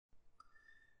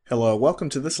Hello, welcome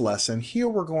to this lesson. Here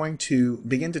we're going to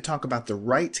begin to talk about the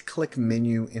right-click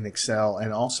menu in Excel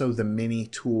and also the mini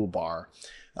toolbar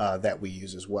that we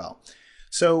use as well.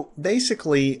 So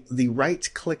basically, the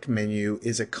right-click menu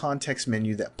is a context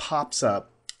menu that pops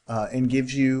up and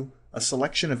gives you a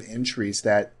selection of entries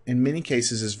that in many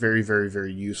cases is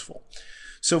very useful.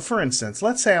 So for instance,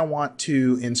 let's say I want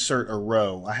to insert a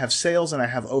row. I have sales and I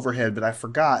have overhead, but I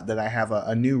forgot that I have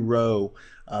a new row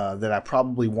that I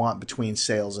probably want between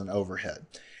sales and overhead.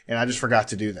 And I just forgot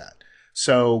to do that.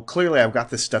 So clearly I've got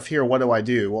this stuff here. What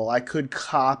do? Well, I could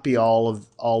copy all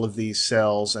of these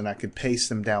cells and I could paste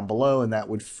them down below, and that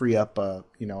would free up a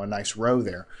nice row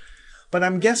there. But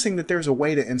I'm guessing that there's a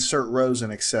way to insert rows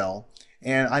in Excel.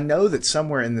 And I know that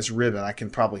somewhere in this ribbon I can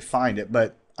probably find it,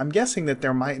 but I'm guessing that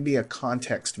there might be a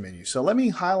context menu. So let me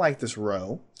highlight this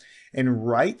row and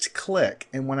right click.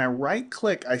 And when I right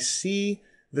click, I see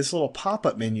this little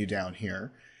pop-up menu down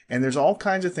here. And there's all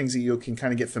kinds of things that you can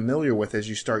kind of get familiar with as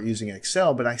you start using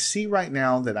Excel. But I see right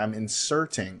now that I'm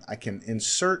inserting. I can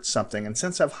insert something. And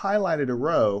since I've highlighted a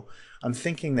row, I'm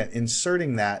thinking that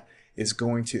inserting that is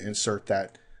going to insert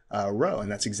that row. And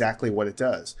that's exactly what it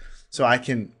does. So I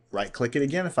can right click it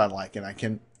again if I like, and I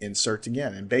can insert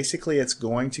again. And basically it's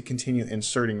going to continue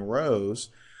inserting rows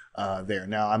there.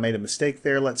 Now I made a mistake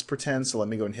there, let's pretend, so let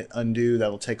me go and hit undo.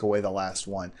 That'll take away the last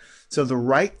one. So the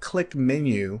right click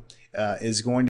menu is going to